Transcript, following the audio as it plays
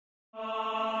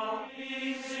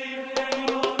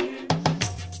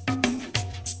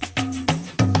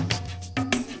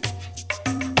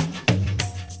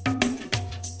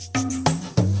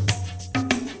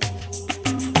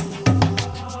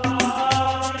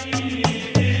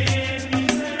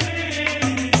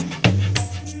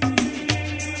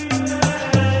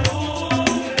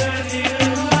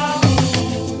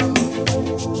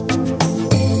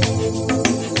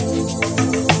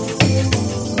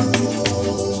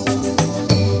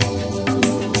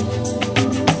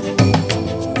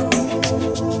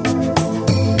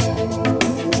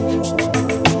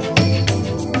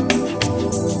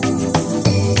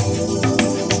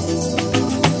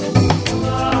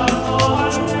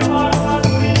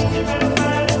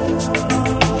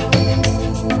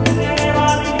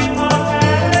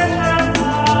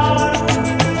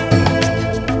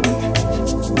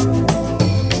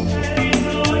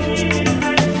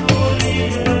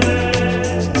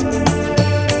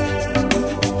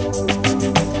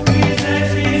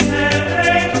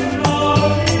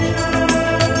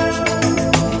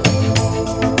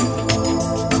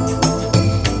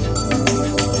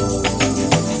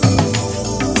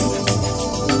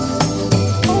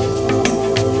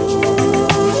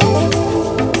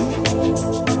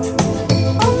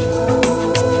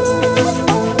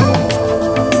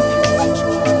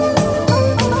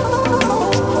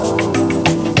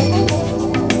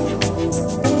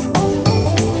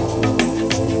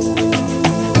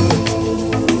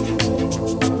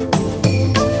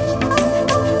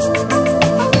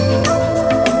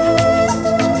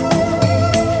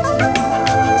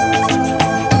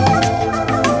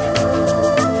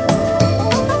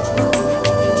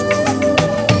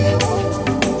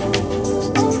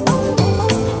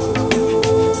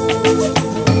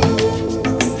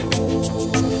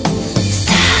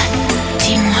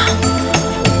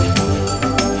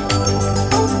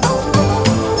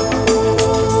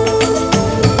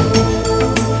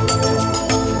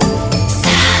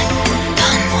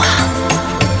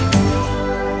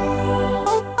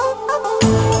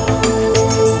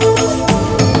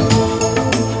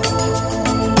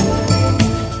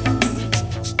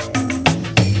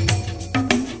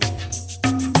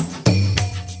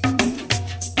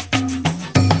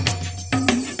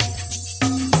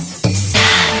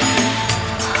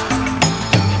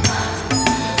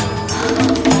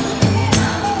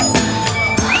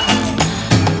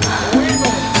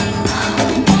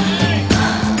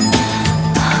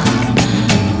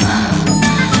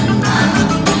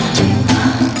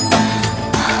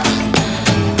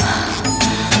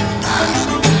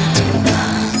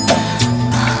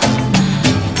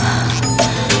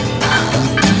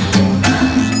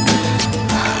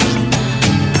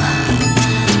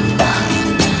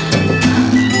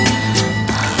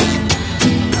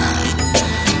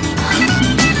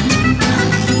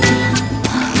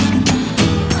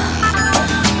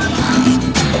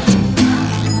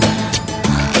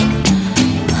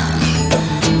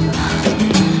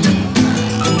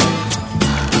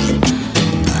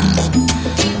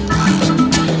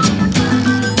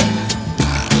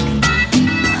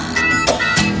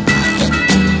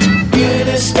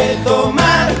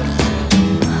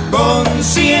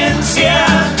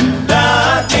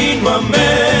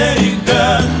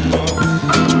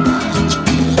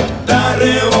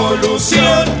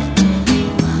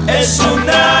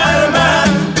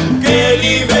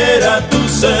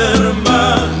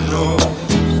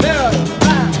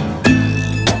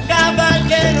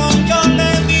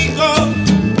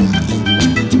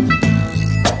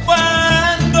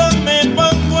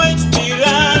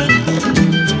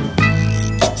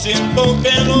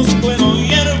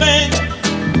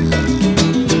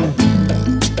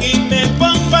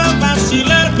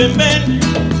ven, ven.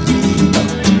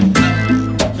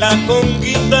 La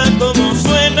conguita como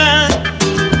suena.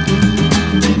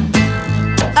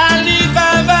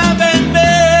 Alibaba, ven, ven.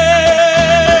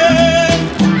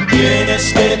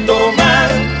 Tienes que tomar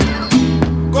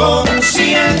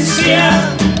conciencia,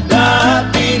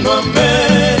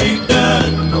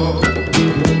 latinoamericano.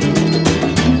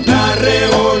 La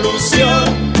revolución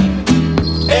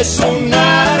es un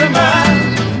arma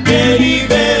que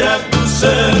libera a tus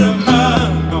hermanos.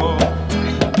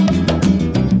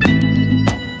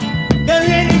 Que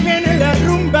viene la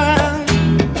rumba.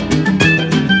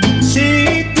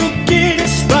 Si tú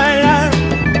quieres bailar,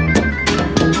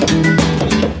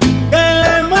 que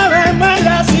le muevemos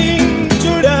la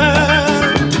cintura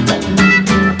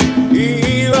y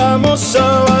vamos a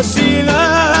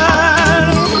vacilar.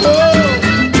 Oh,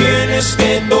 tienes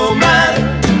que tomar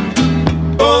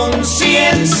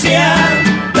conciencia,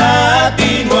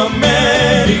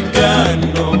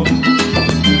 latinoamericano.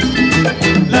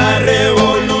 La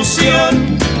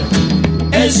revolución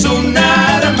es un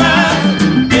arma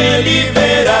que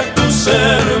libera a tus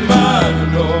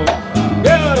hermanos.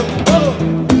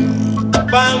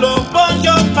 Palo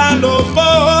pollo, palo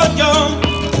pollo.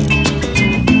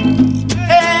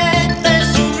 Este es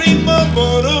un ritmo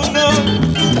por uno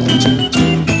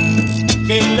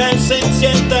que la esencia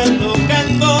está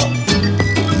tocando.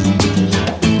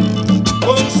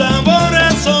 Con sabor a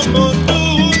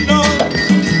soportuno,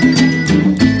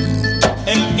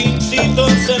 el quincito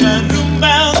se la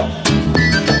rumba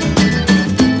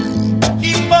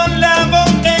y por la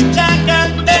botella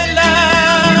candela.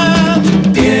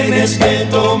 Tienes que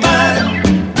tomar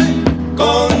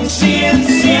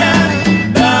conciencia,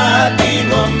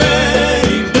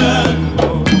 latinoamericano.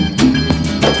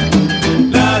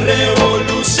 La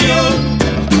revolución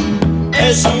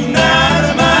es un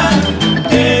arma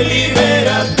que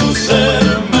libera a tus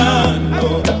hermanos.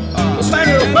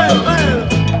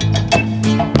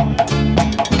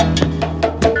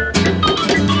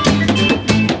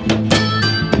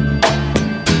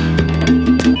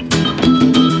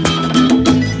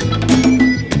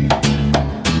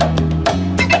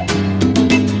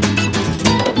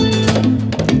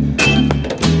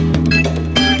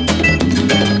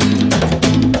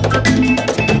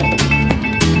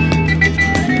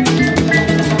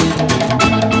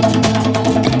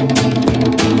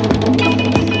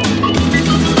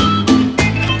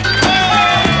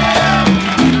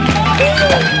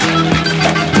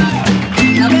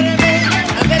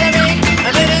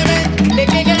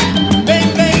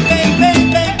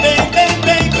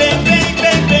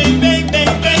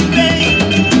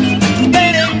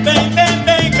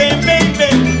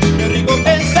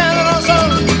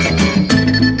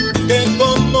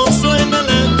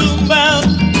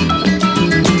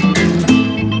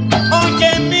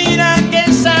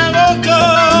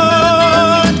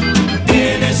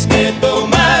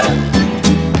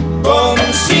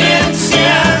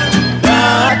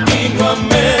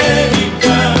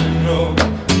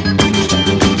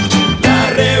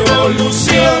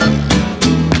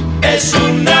 Es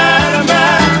un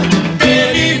arma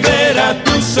que libera a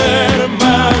tus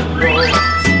hermanos.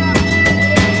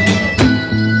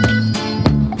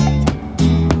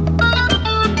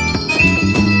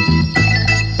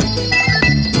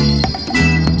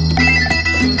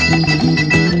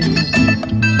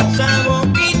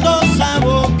 Saboquito,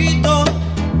 saboquito.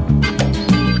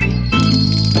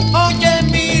 Oye,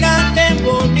 mira qué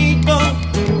bonito.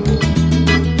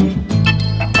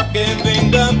 Que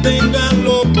vengan, vengan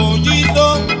los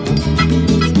pollitos.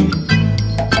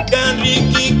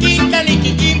 Cariquiqui,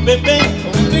 cariquiqui, bebé.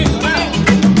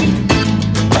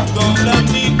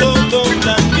 Doblandito,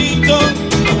 doblandito.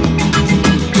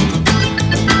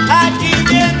 Aquí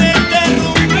viene este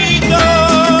rumbito.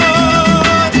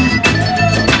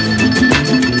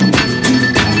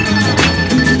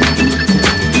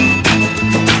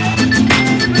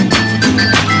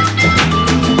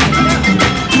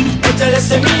 Échale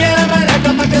semilla a la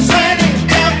maraca pa' que suene.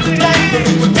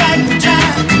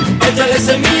 Échale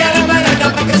semilla a la maraca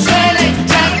pa' que suene.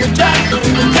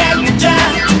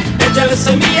 Échale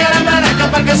semilla a la maraca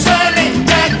pa' que suene.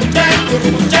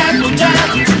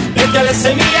 Échale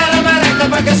semilla a la maraca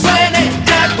pa' que suene.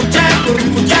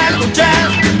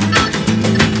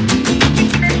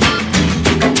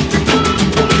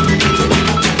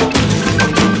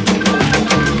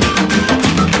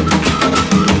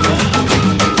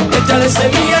 Échale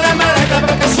semilla a la maraca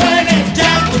pa' que suene.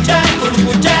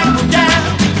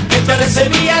 Échale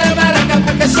semilla a la maraca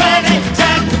pa' que suene.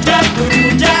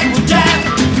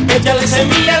 Échale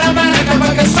semilla a la maraca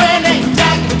pa' que suene.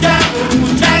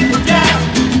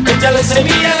 Échale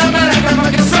semilla a la maraca pa'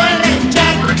 que suene.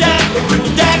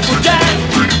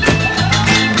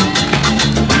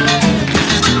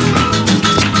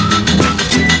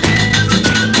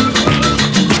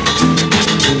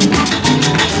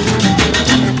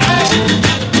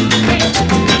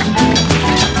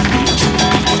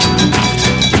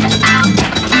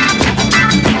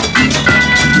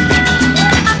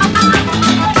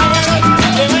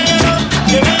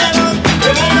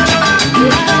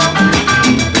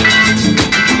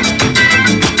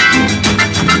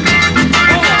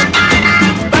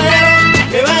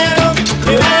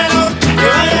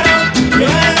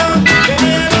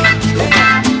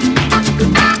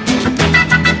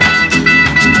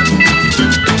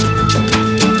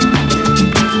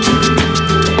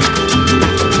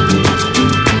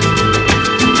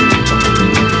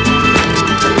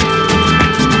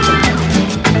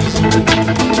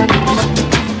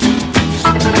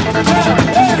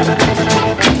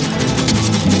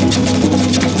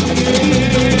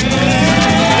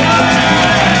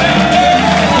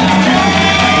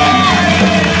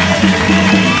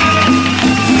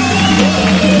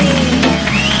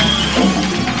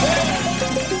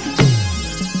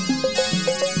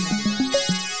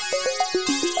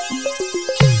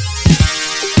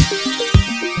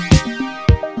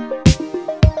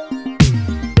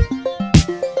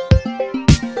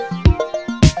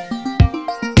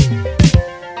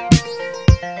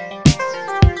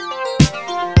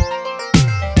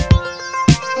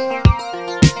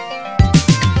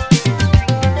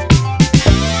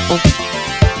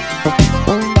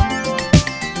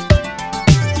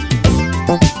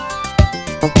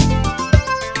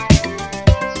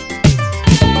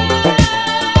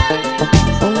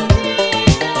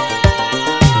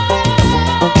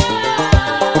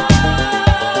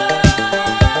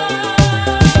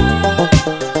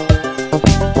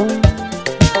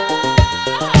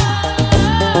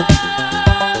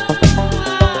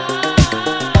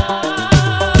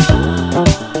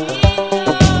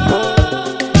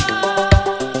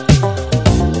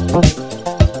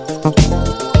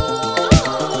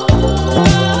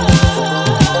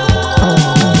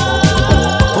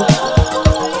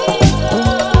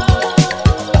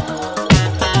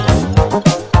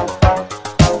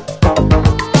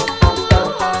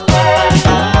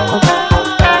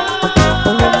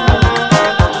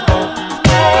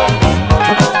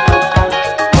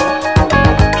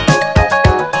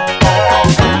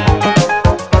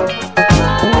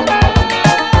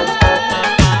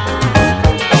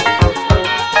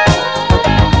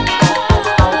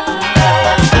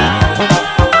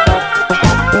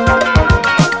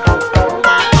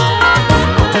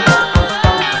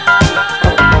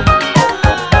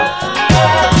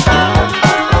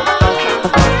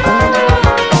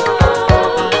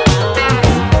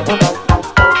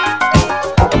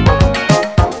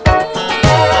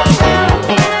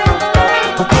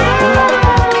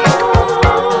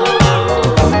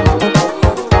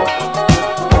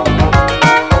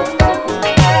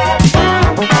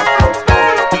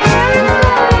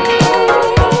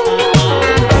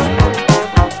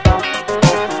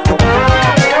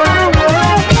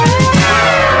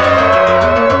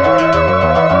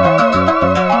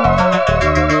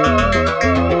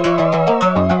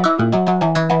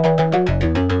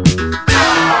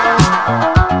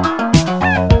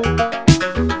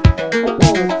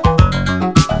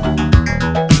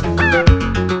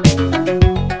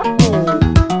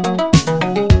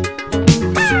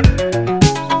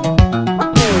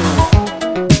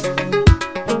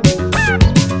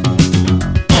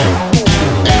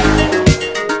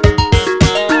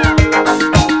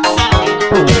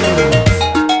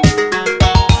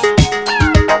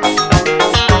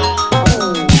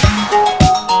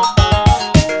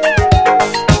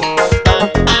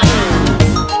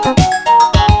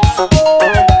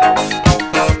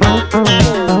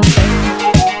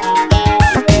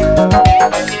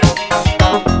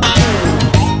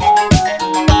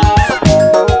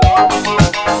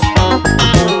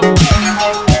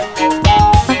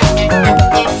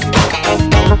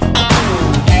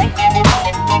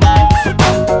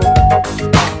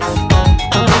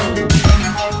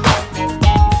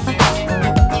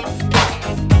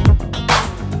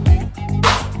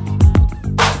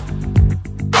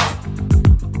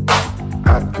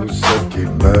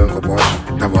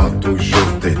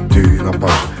 toujours des thunes en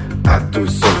poche. À tous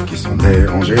ceux qui sont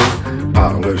dérangés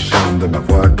par le charme de ma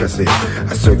voix cassée,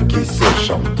 à ceux qui se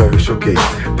chantent choqués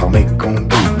par mes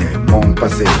combines et mon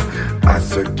passé, à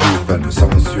ceux qui veulent me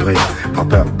censurer par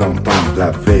peur d'entendre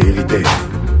la vérité.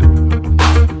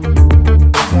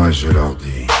 Moi je leur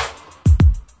dis: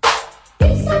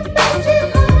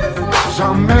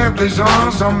 j'emmerde les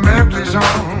gens, j'emmerde les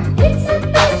gens.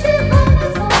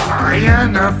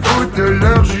 Rien à foutre de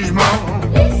leur jugement.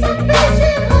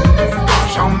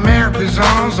 J'emmerde les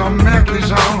gens, j'emmerde les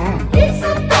gens.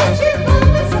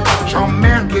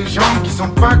 J'emmerde les gens qui sont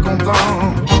pas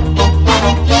contents.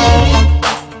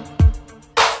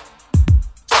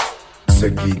 Ceux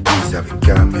qui disent avec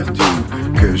amertume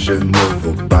que je ne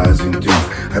vaux pas une thune.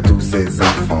 À tous ces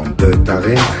enfants de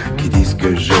tarés qui disent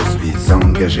que je suis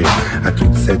engagé. À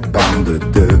toute cette bande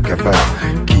de cafards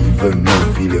qui veut me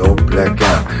filer au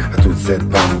placard. À toute cette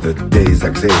bande de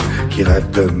désaxés qui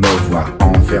rêvent de me voir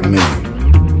enfermé.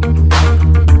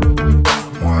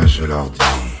 Moi je leur dis: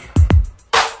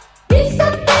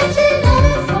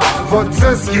 votre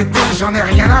société, j'en ai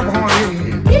rien à branler.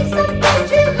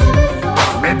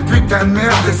 Mais putain de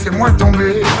merde, laissez-moi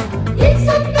tomber.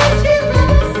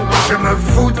 Je me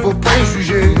fous de vos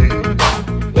préjugés.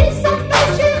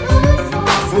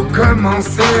 Vous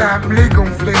commencez à me les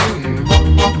gonfler.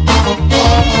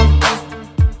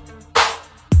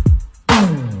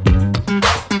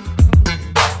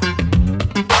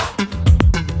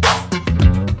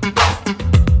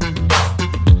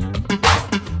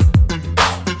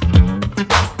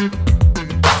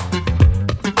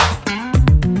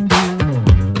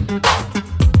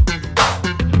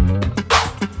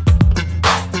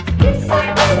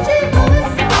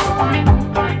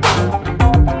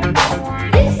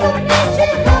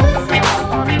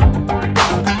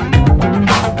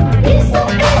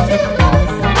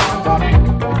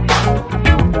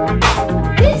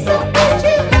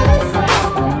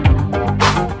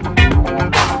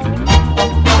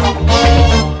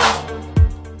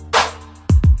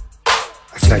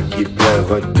 Qui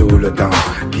pleurent tout le temps,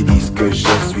 qui disent que je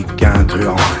suis qu'un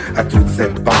truand. À toute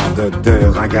cette bande de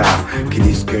ringards qui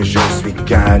disent que je suis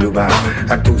qu'un loupard.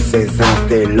 À tous ces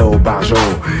intellos barjots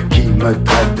qui me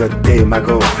traitent de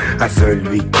démago. À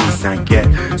celui qui s'inquiète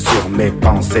sur mes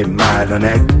pensées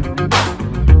malhonnêtes,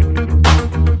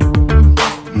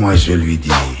 moi je lui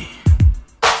dis: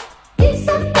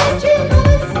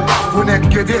 vous n'êtes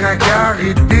que des ringards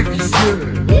et des vicieux,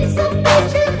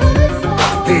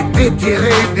 des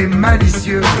déterrés, des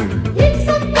malicieux.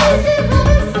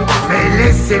 Mais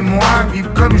laissez-moi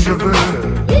vivre comme je veux.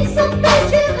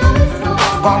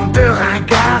 Bande de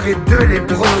ringards et de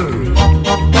lépreux.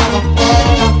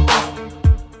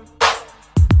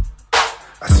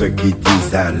 À ceux qui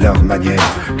disent à leur manière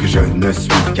que je ne suis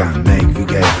qu'un mec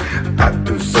vulgaire. À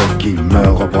tous ceux qui me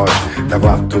reprochent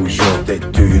d'avoir toujours des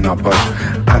thunes en poche.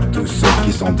 À tous ceux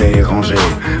qui sont dérangés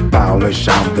par le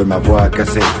charme de ma voix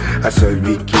cassée. À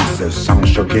celui qui se sent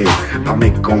choqué par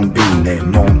mes combines et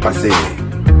mon passé,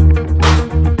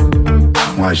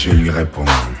 moi je lui réponds: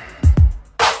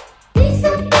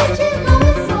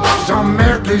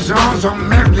 j'emmerde les gens,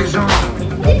 j'emmerde les gens.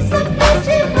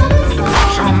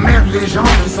 J'emmerde les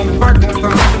gens qui sont pas contents.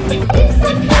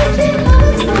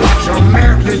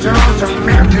 J'emmerde les gens,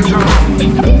 j'emmerde les gens.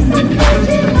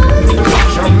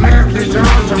 J'emmerde les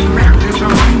gens, j'emmerde les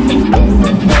gens.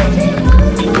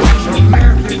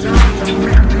 J'emmerde les gens,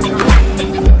 j'emmerde les gens.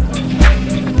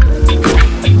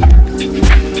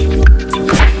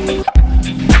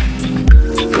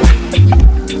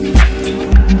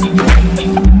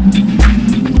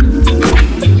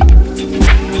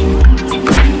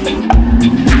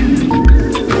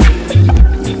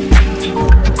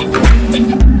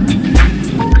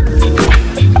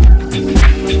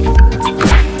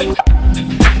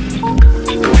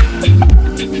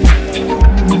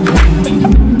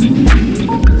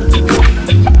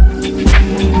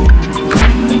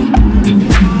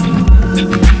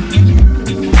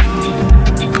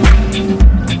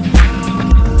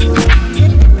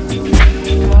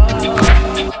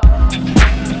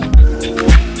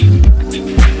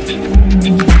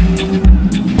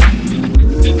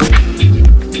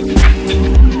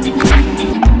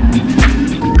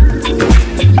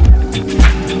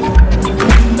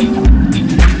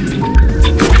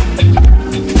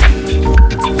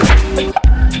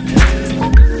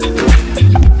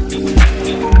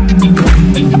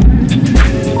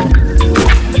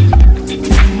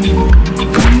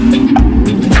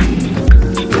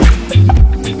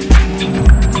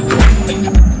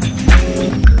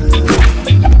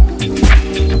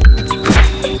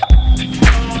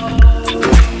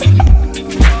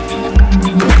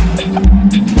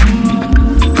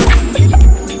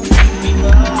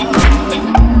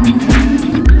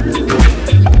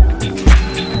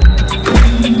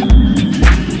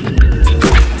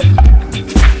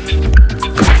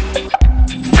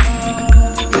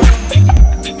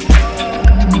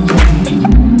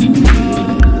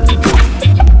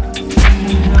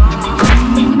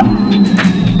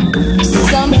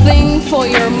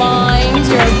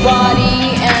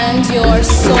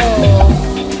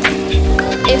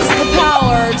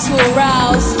 to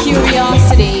arouse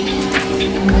curiosity.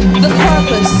 The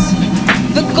purpose,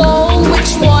 the goal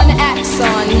which one acts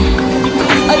on.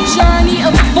 A journey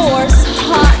of force,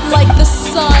 hot like the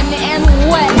sun and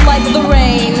wet like the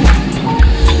rain.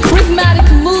 Rhythmic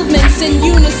movements in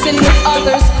unison with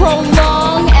others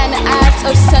prolong an act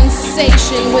of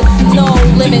sensation with no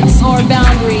limits or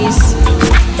boundaries.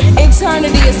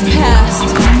 Eternity is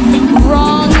past,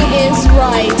 wrong is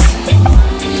right.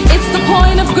 It's the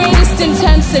point of greatest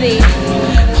intensity,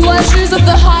 pleasures of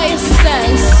the highest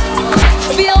sense,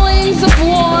 feelings of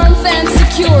warmth and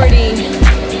security,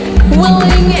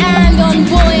 willing and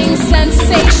unwilling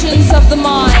sensations of the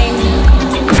mind,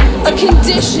 a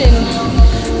condition,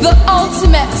 the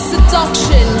ultimate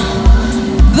seduction,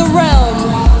 the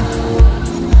realm.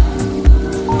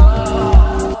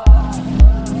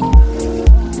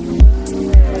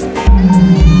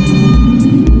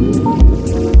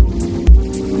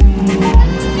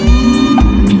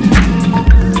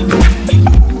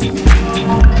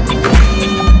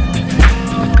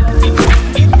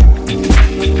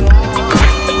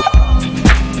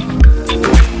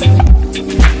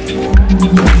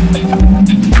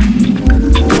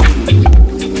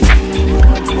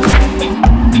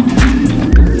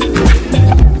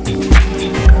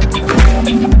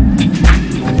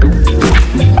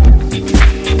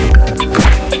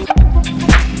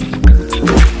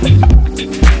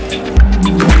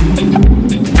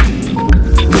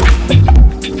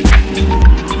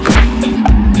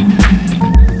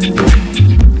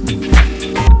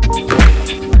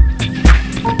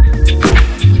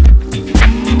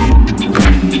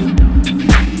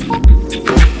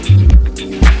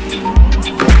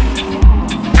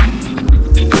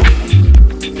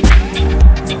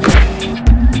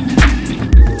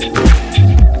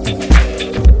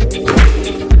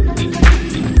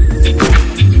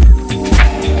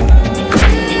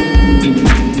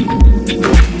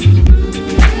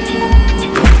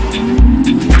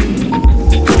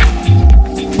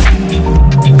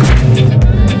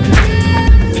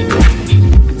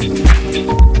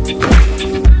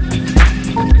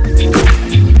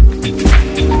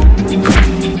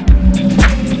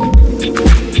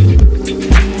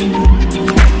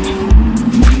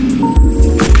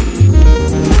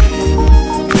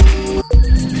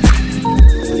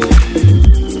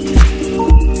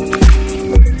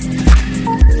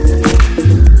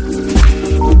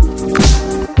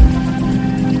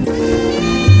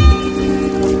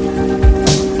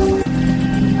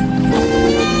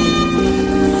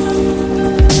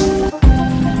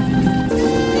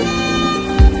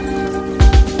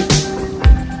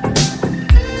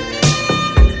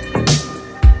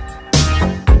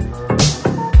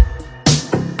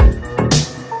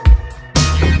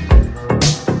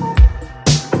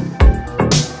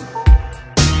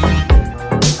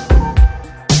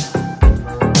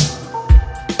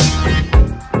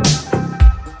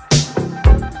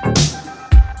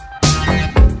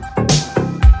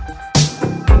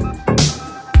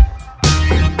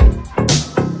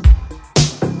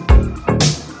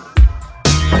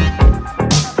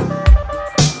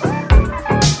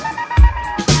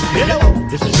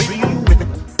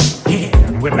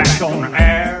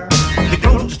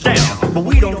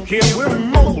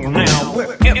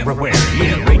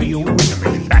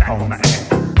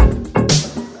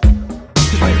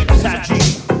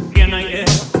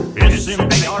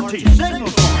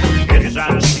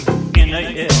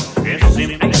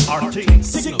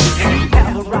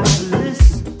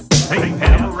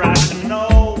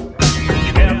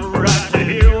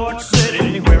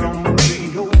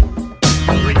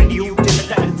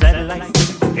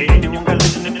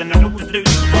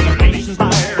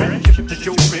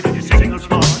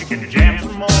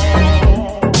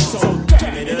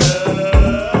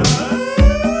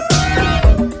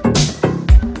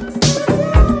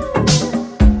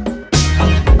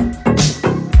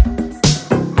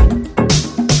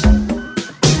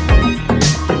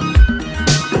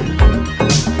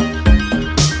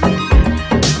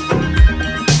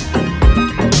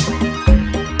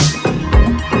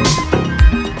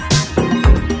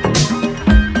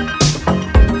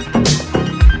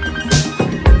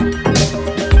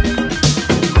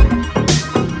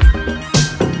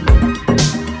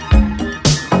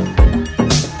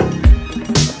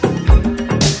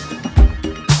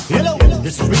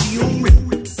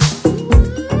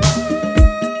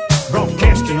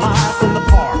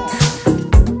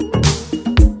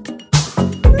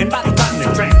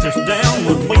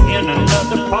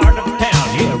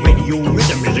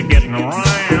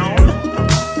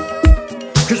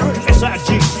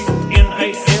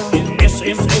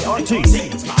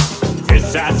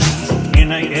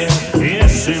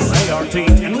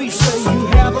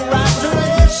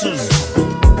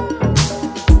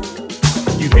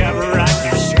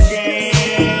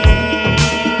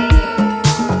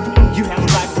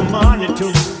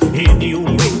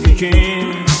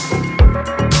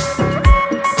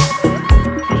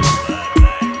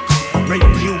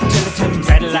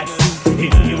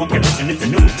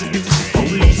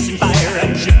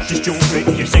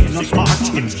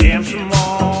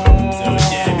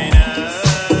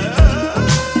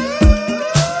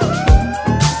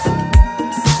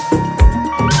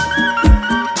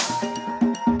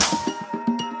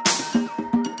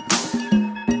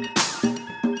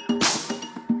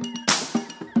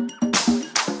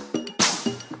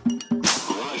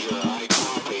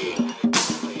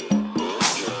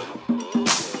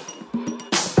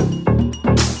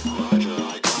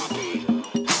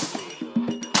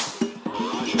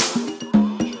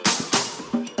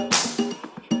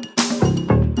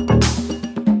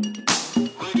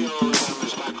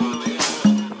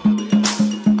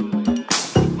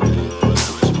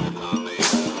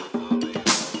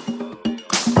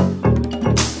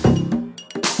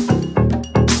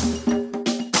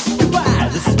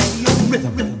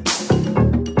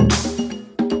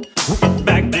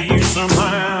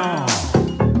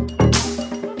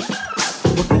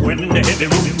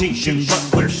 station,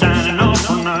 but we're signing off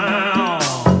for now.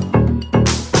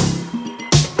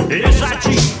 SIG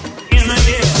in the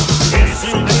air,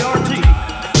 SMART.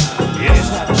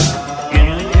 SIG in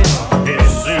the air,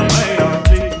 SMART.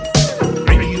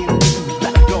 Radio is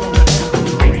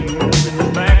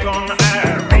back on the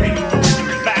air. Radio is back on the air. Radio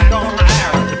is back on the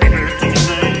air. The people are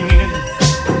singing.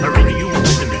 Radio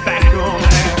is back on the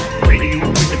air. Radio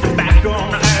is back on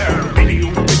the air. Radio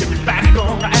is back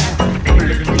on the air. The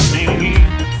people are singing.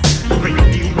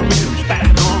 Radio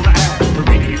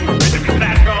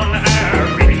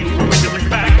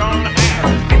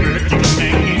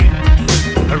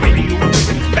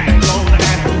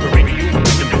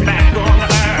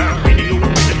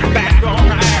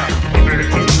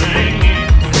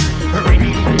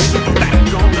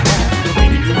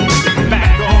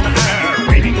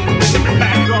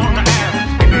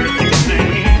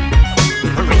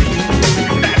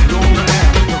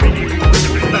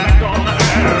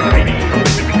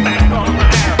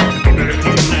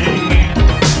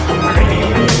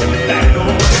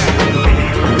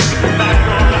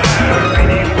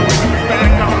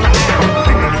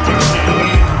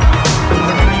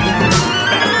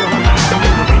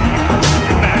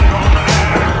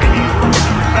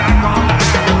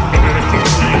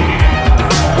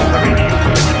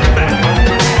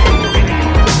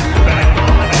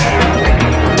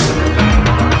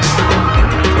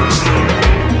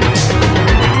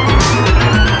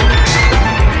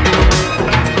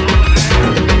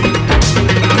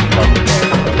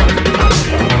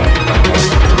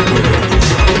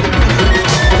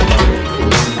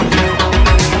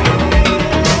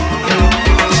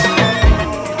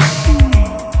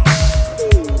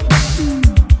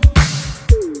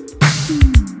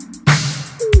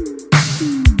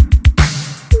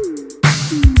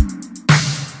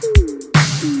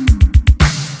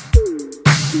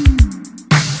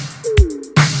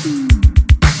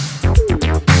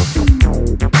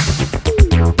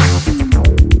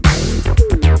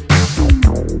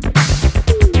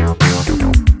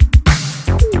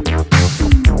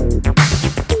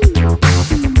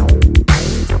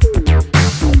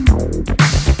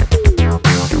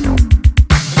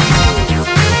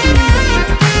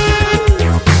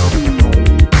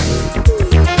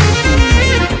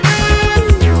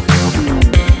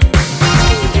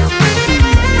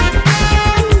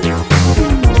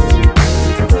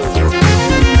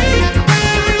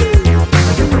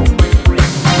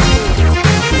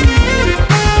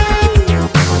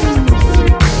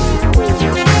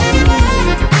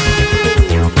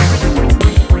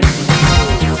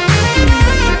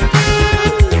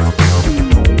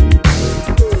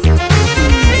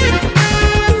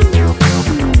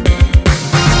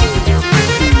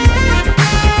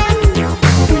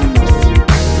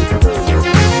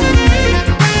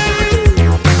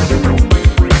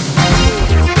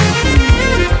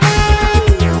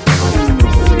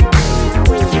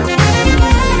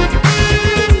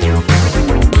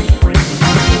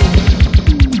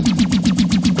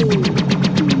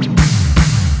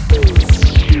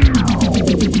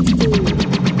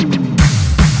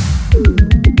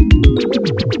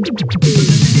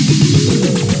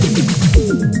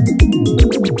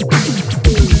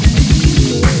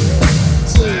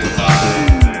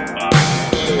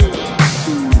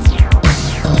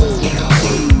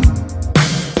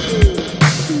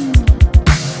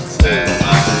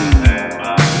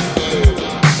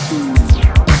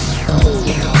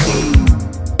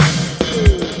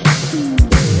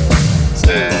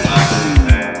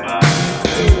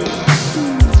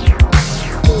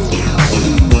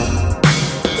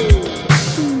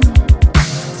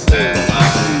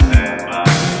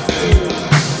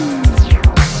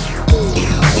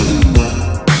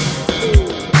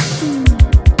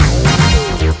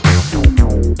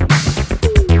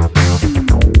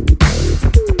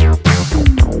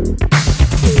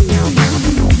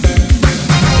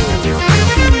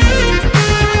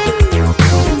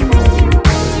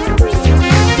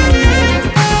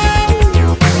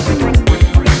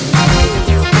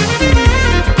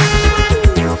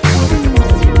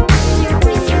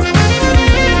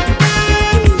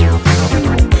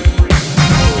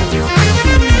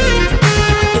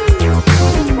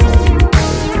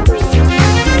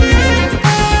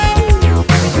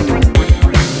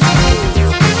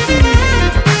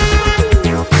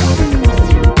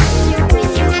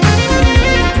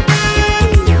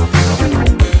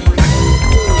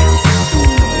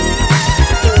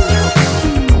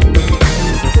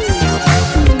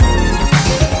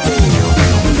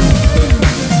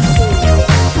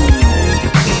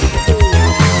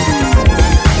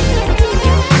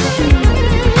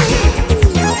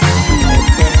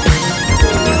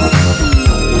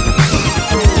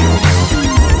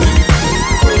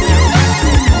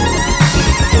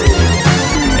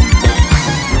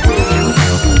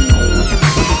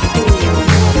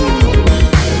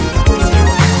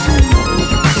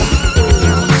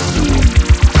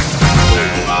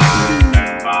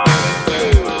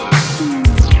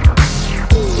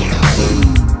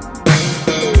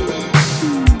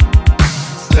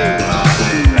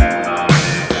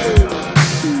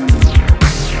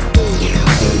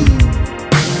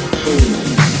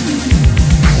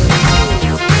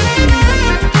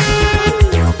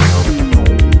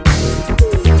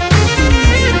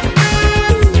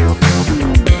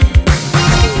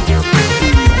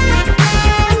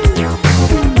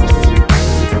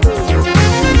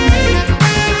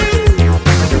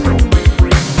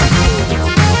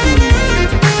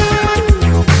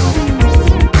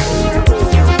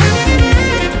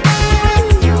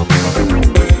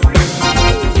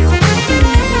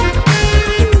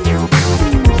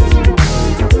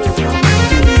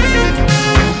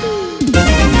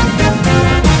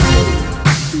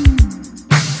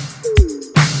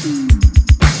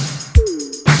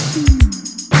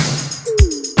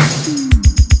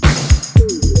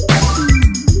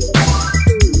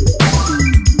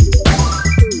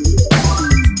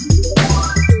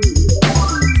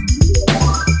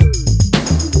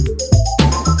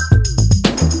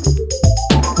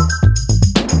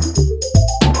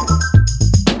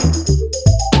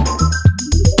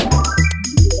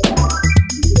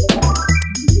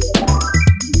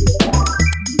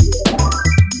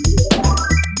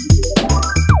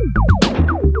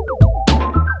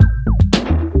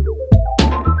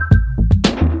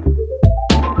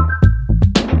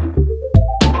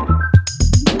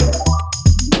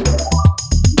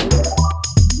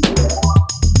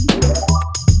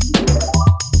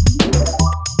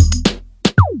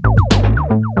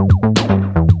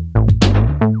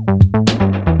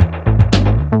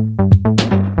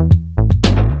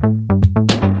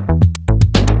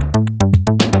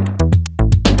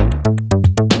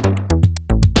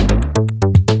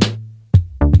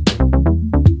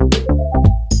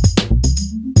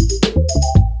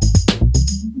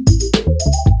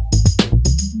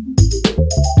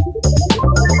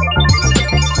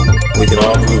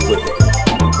groove with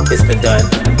it. It's been done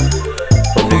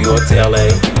from New York to LA,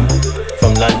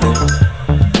 from London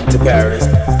to Paris.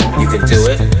 You can do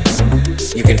it,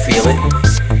 you can feel it,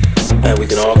 and we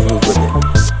can all groove with it.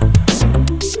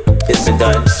 It's been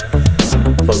done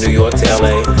from New York to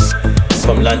LA,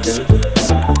 from London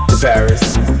to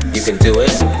Paris. You can do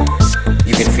it,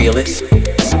 you can feel it,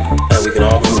 and we can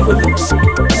all groove with it.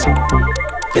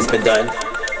 It's been done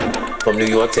from New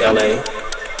York to LA,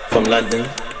 from London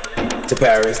to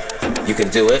Paris. You can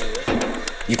do it,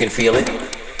 you can feel it,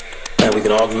 and we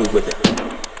can all groove with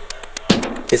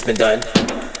it. It's been done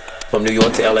from New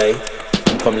York to LA,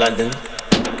 from London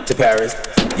to Paris.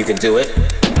 You can do it,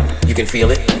 you can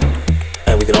feel it,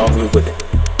 and we can all groove with it.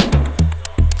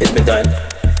 It's been done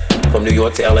from New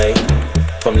York to LA,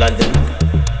 from London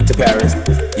to Paris.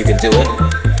 You can do it,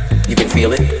 you can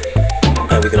feel it,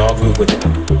 and we can all groove with it.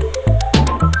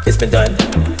 It's been done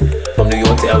from New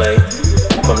York to LA,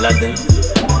 from London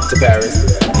to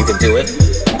Paris. You can do it,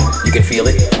 you can feel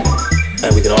it,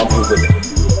 and we can all groove with it.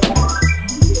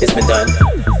 It's been done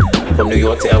from New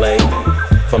York to LA,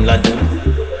 from London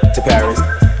to Paris.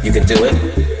 You can do it,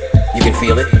 you can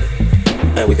feel it,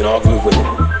 and we can all groove with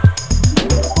it.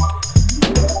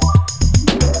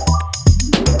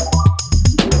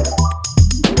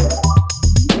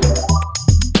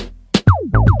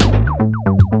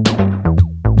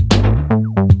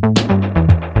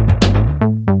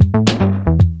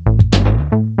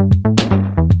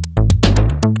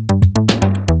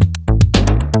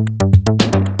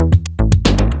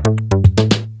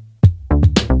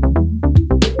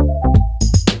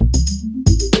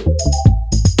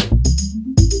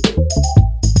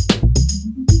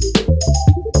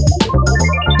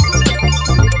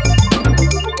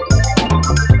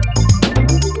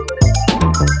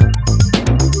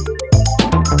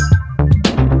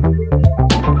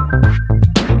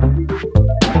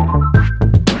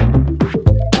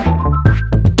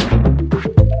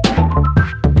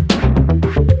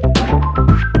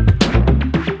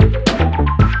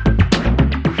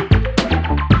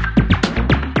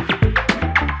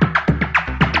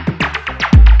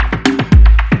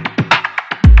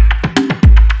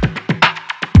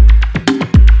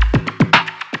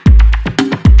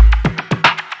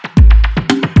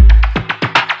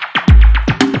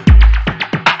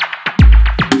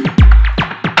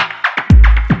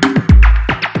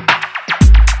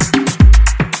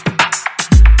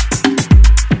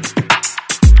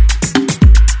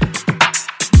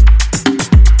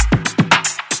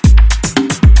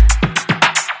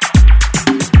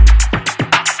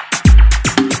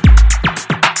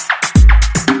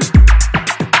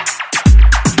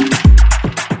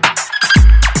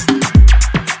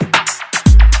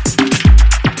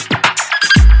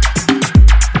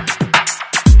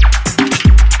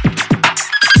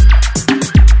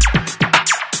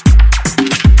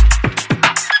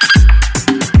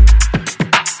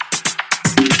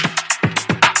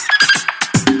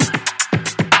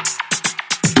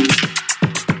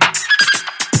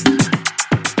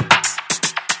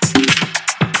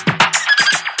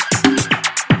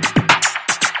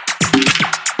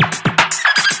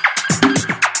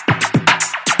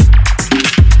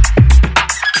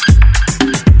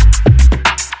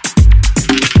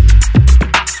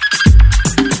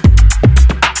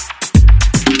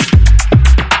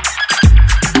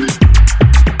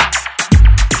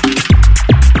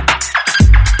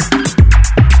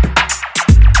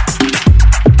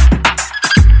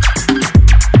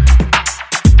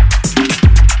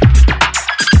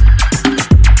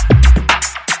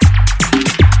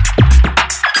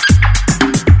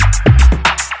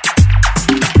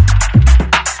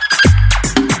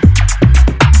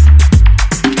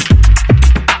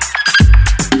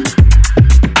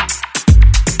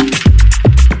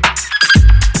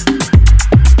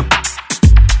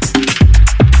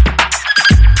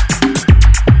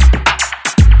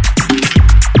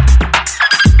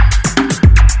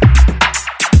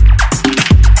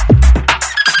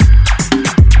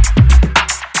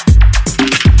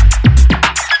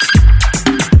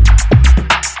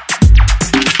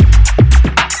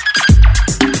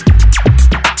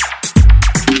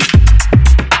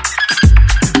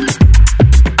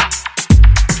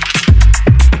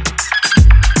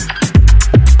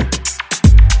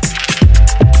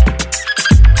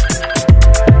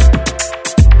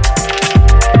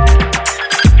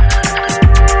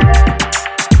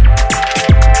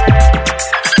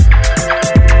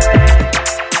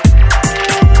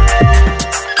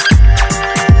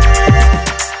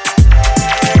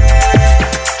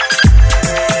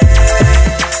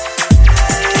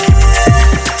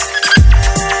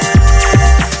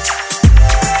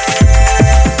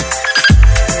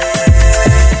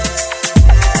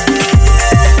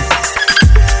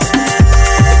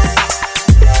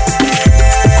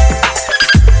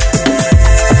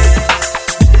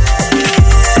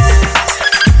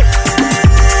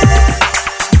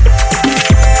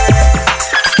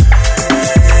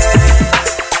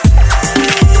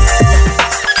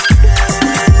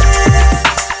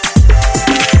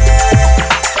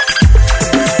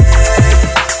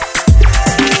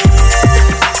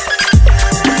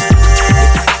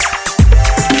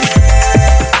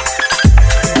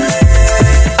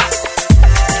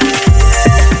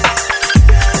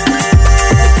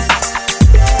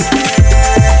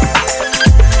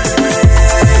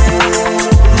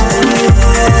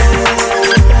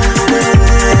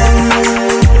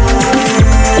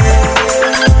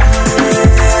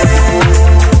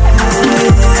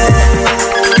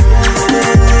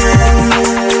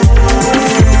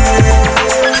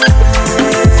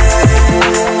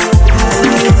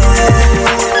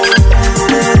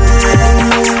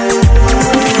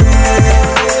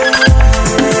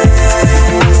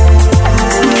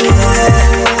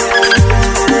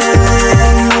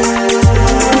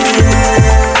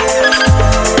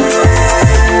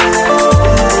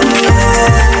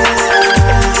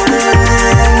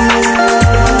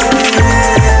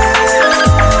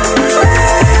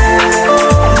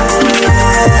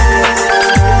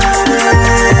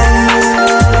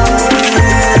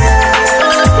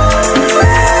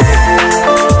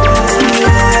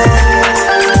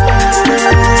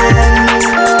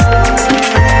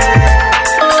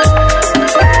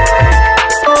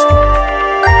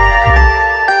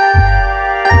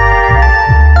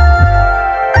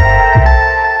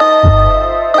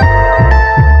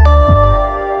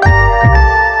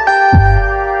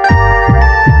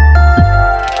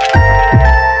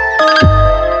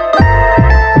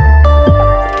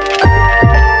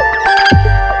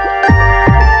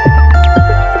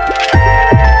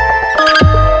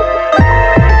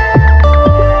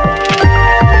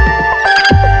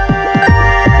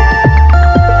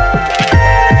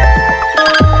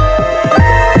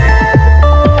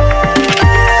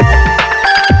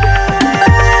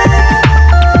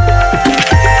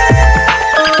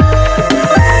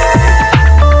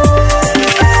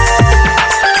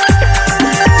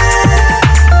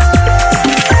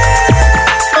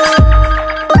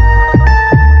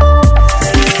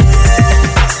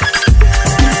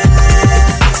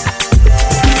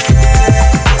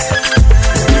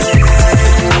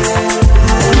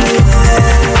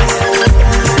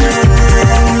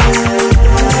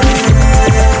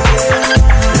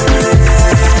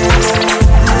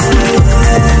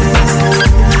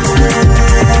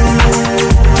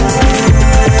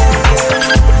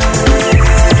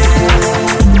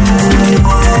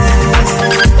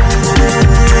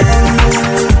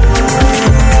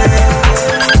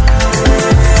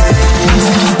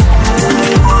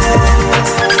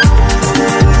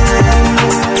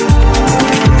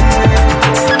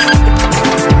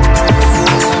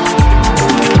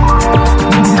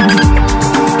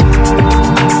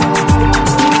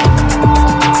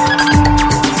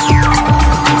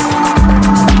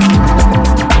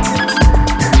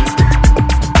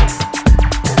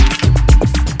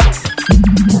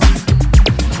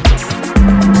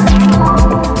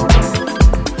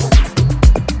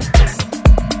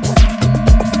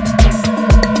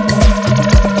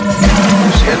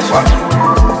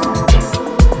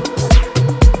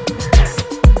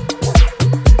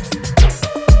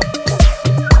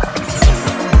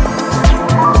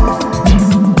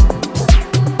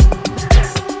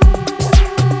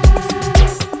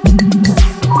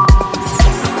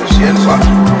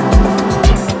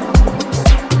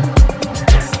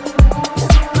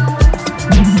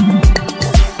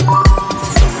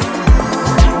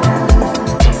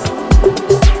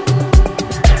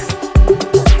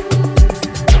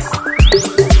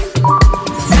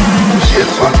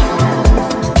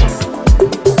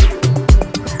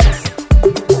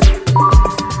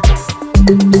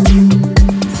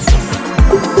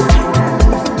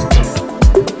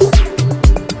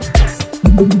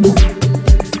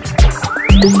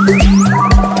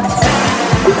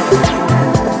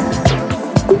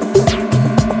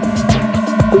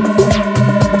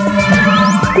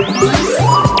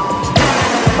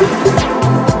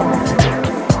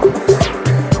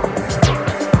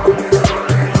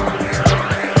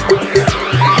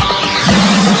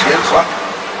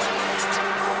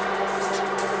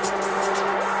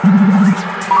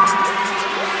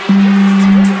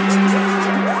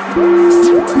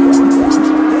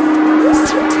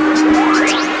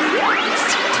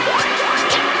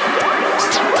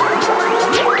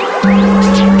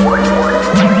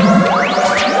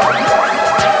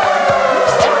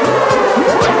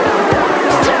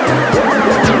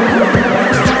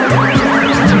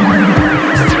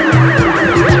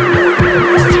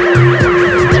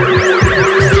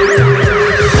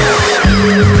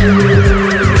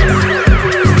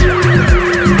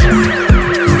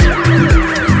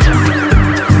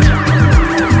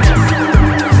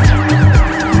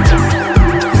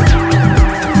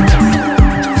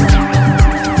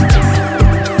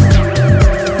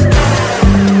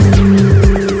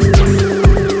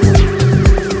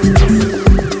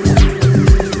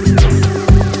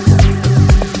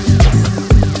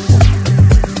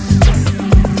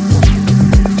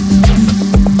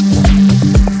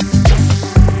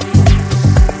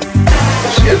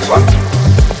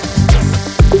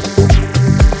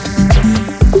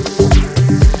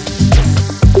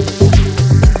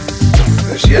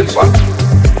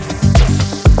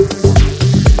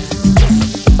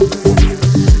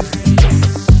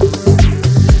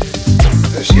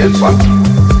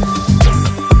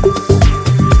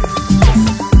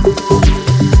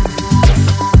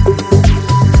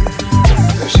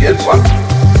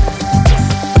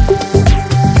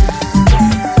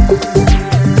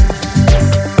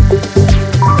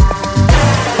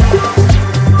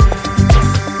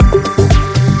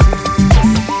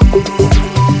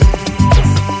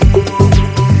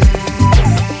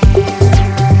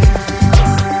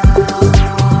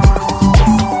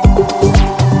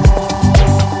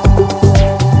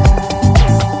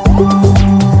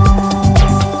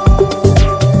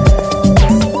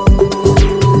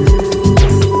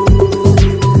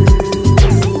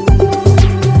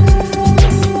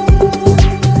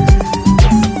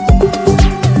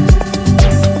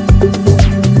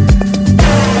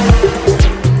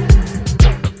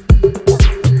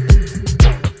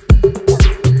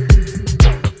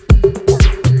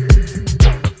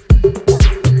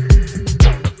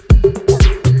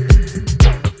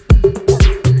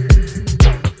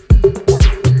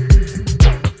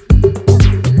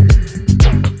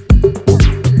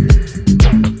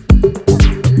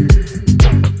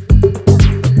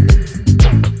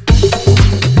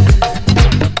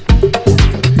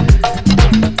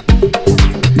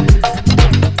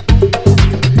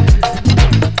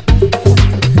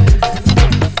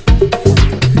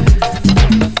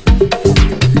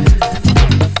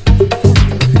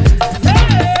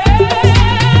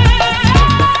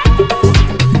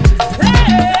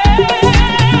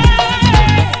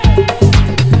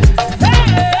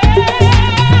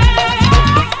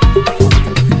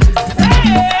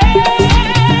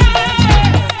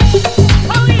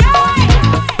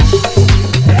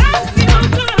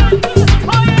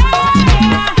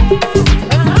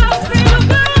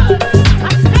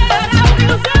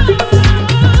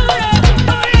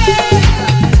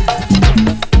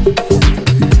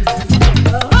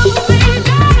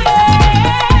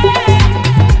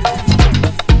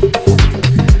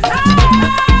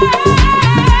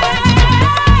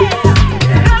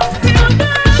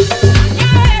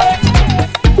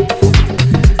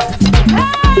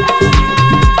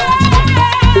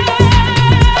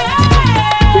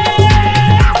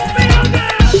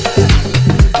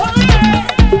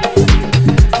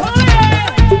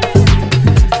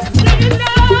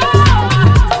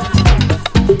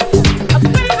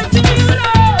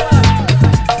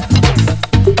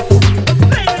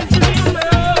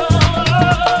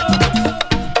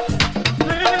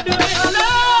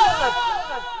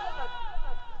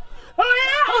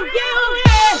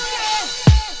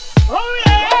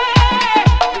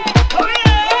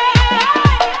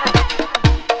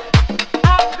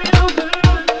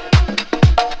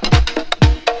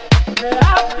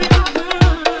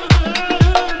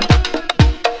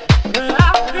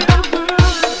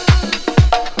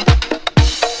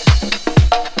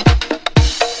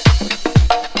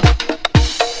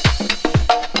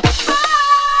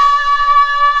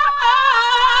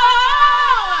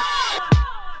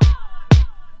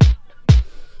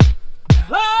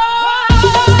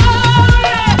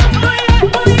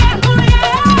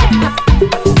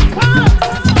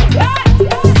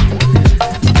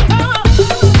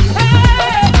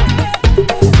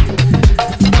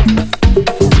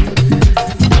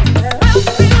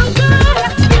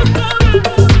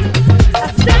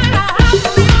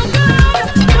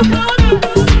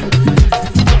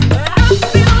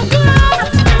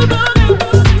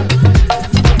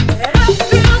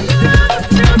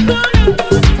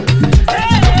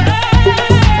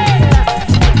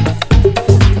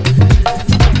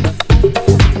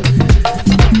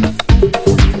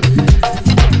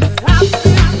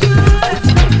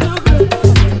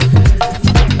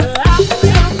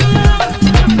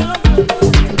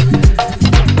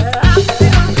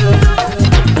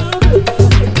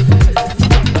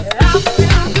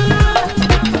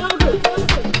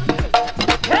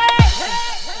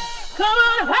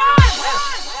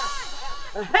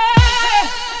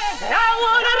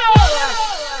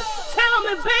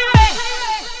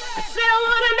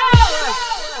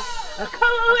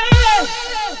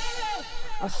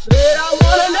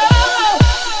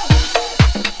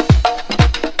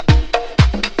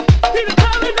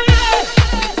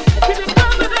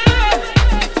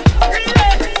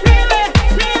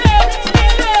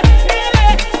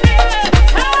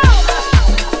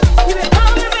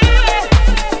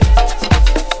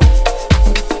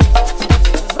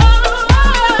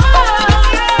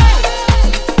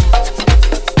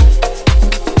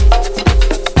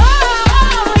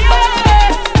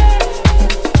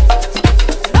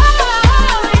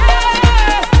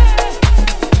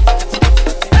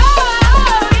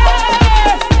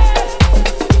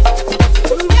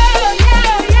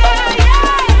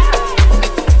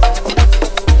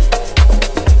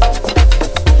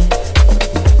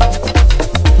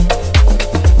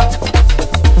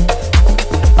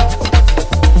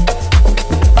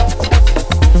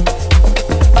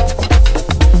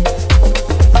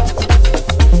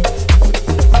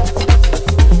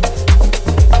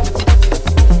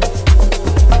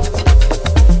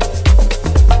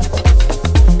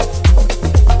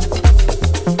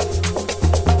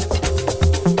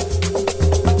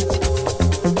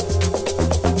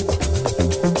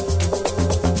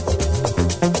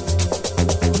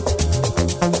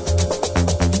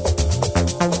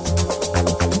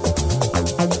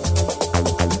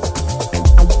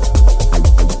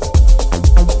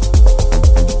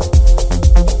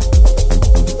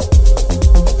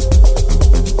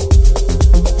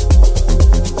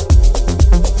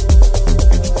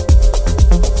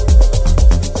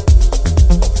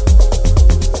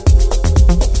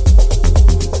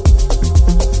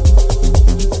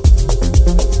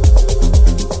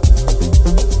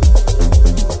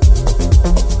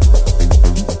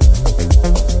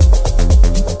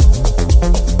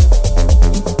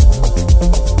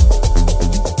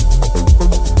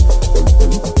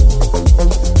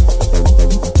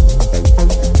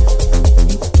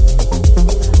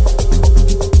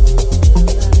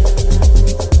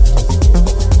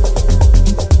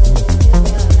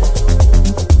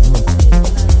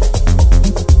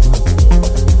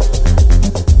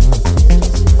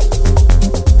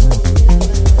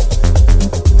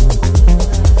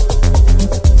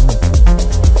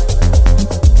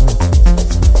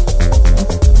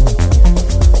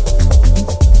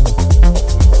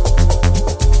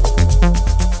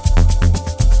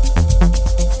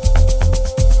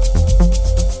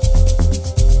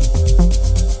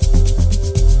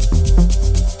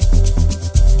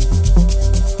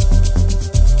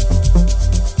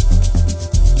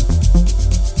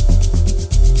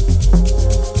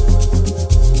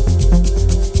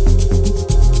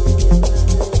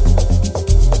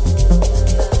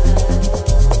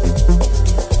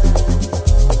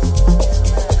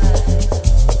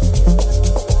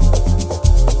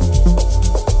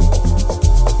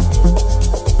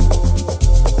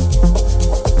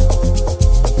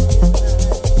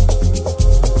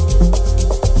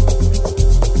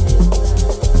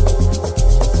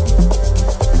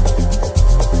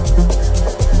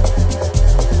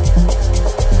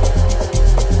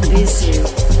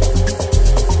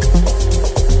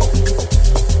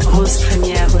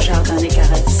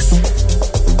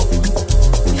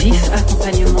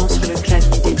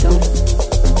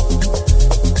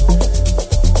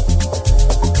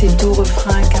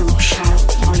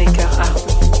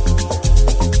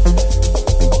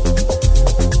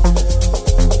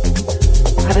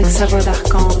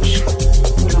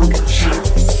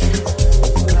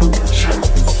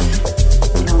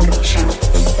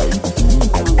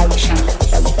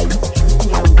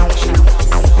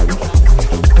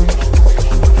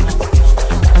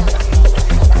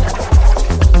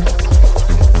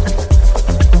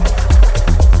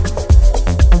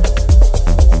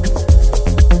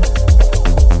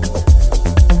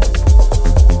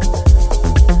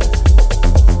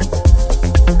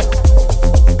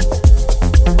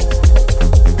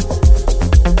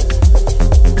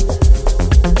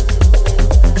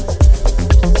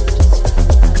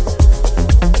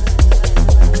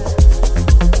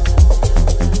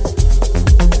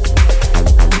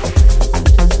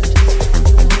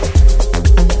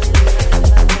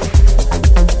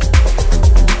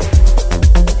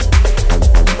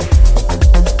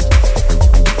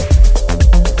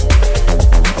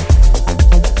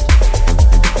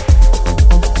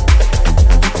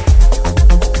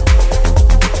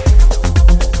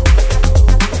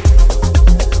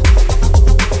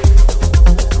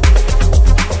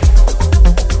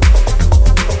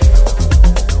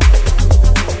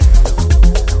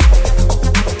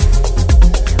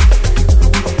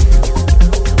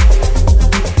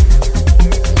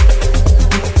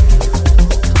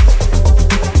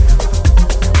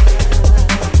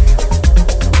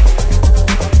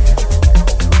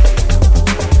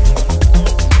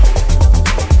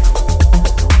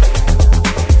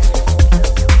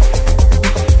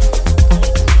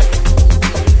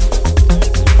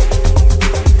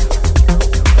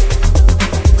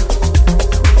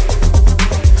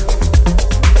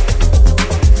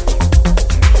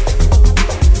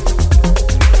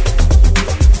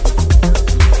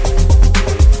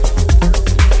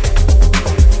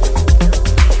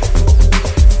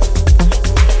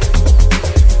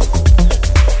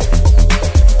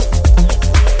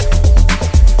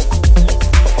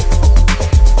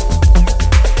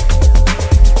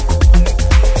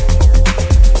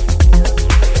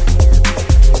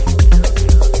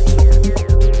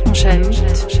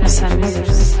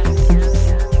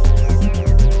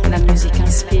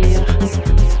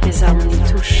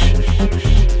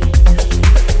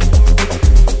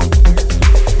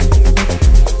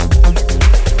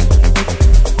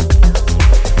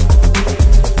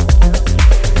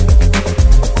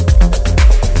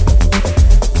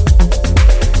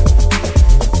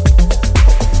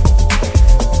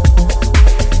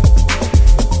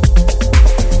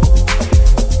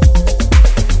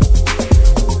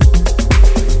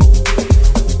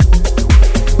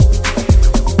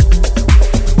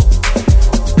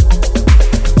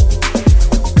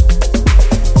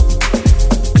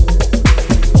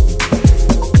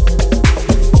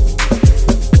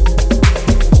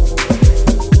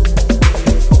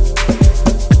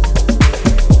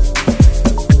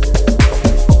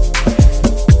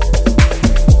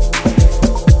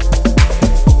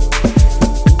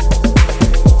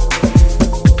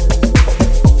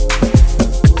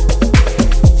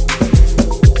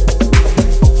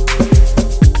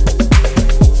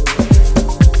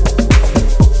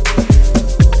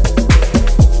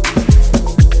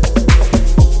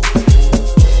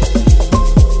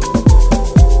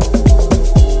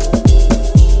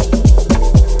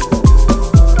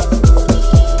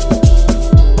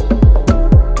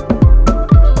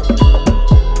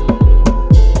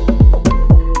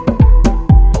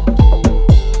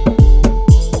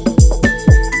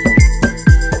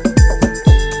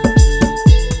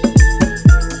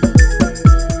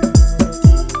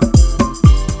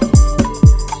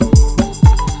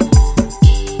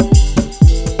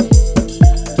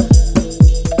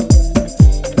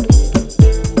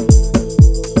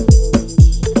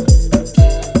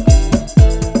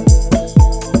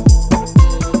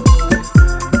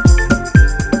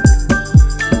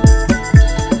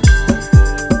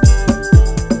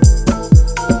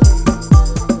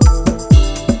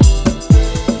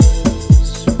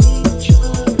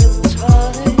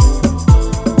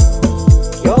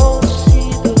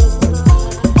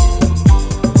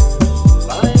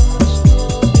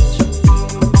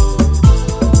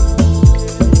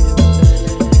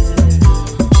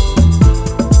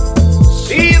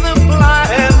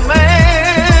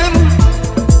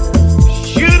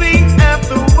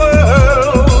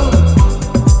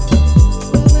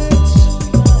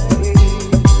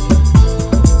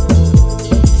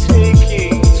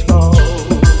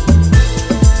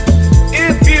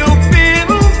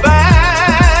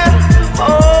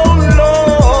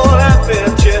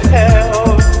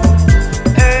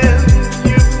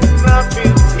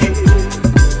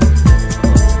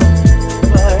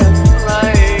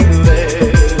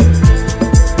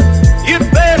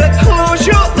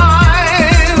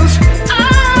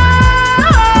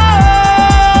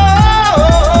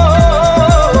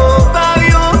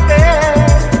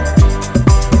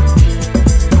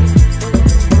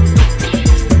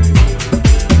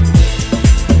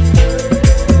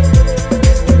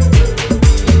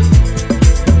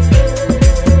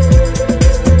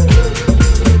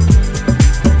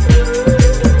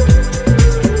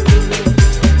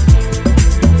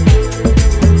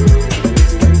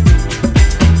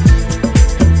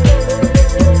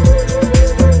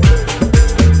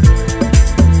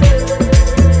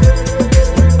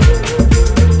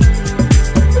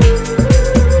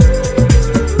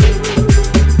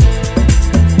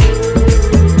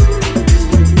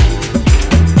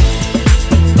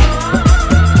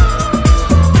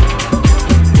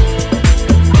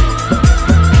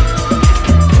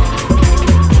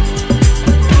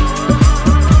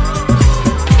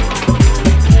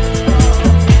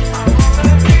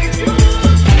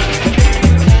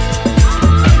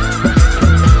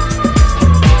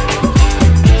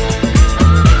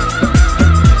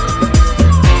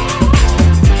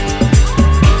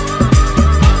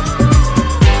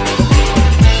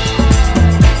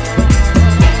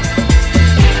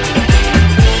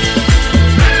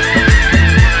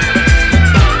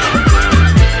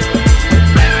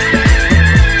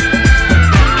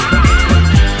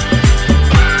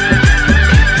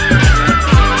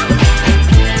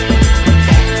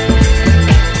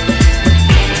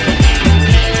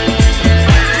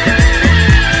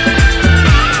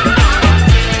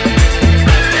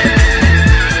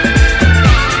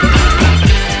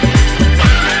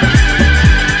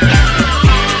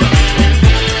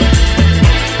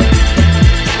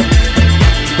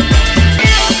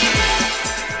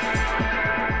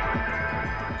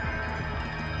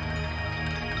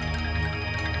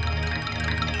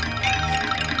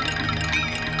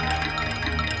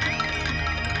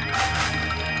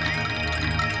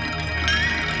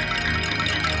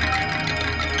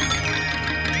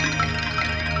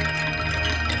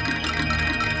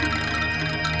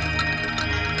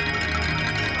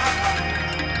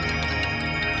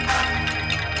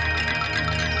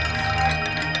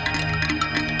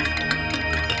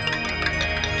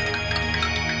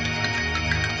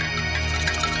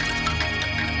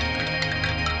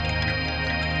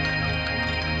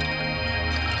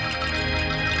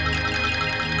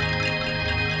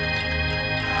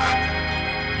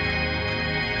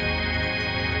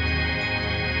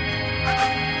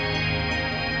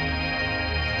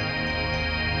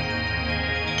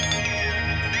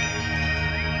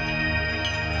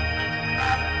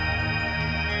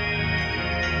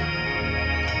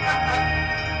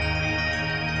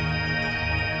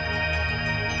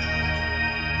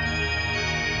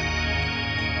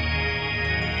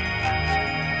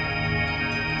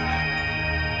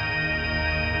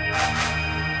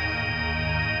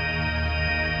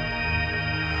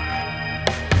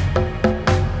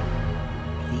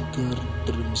 Hacker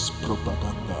Dreams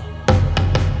Propaganda.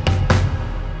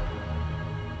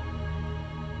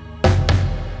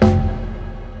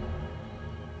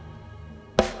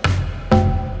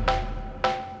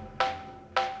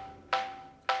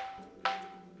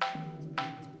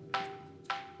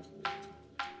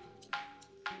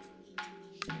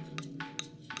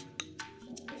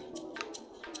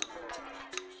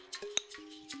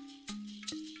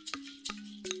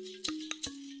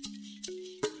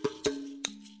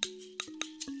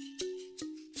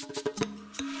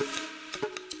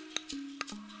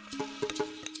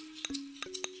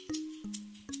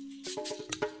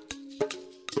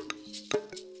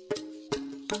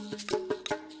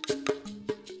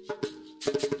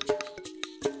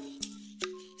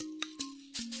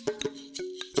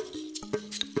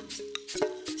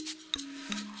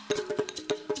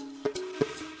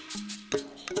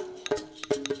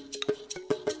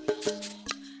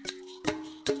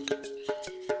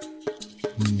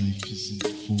 Life is in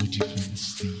 4 different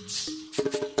states.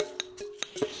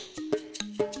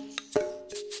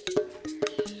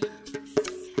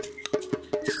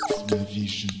 It's my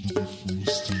vision of the 4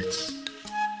 states.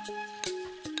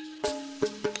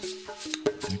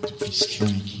 Like to be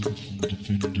striking from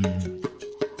defender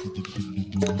to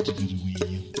defendable together with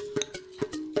you.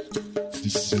 The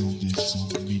sound has so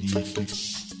many effects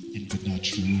in the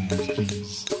natural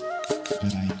things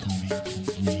that I call it from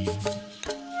real.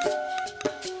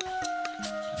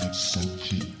 Like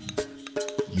something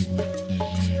you will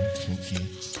never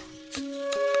forget.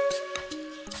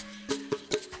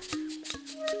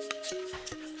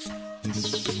 This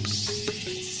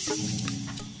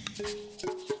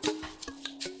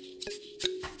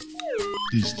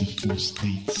is the 4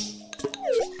 states.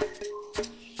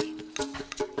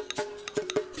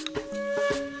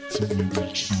 So we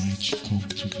will try to come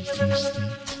to the 1st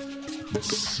state and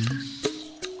see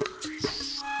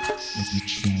as the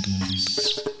travel is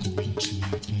going to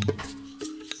happen.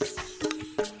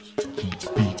 The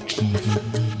big travel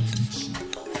moment.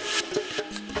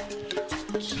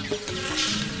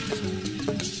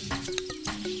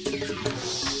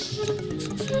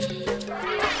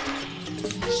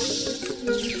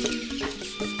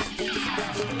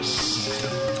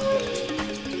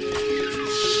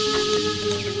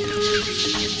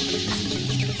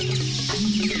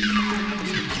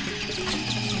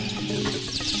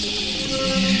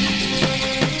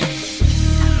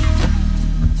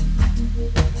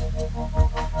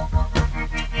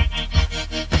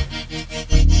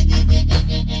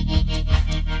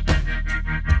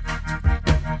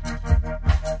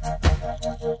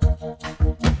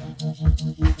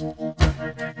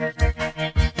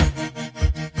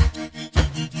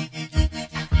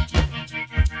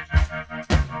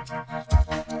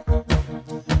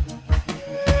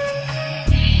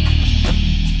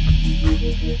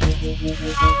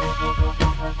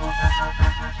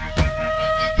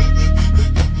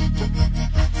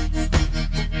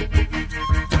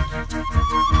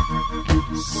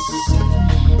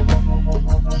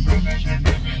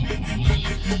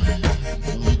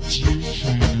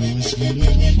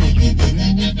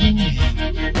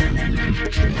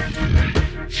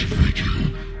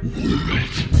 Where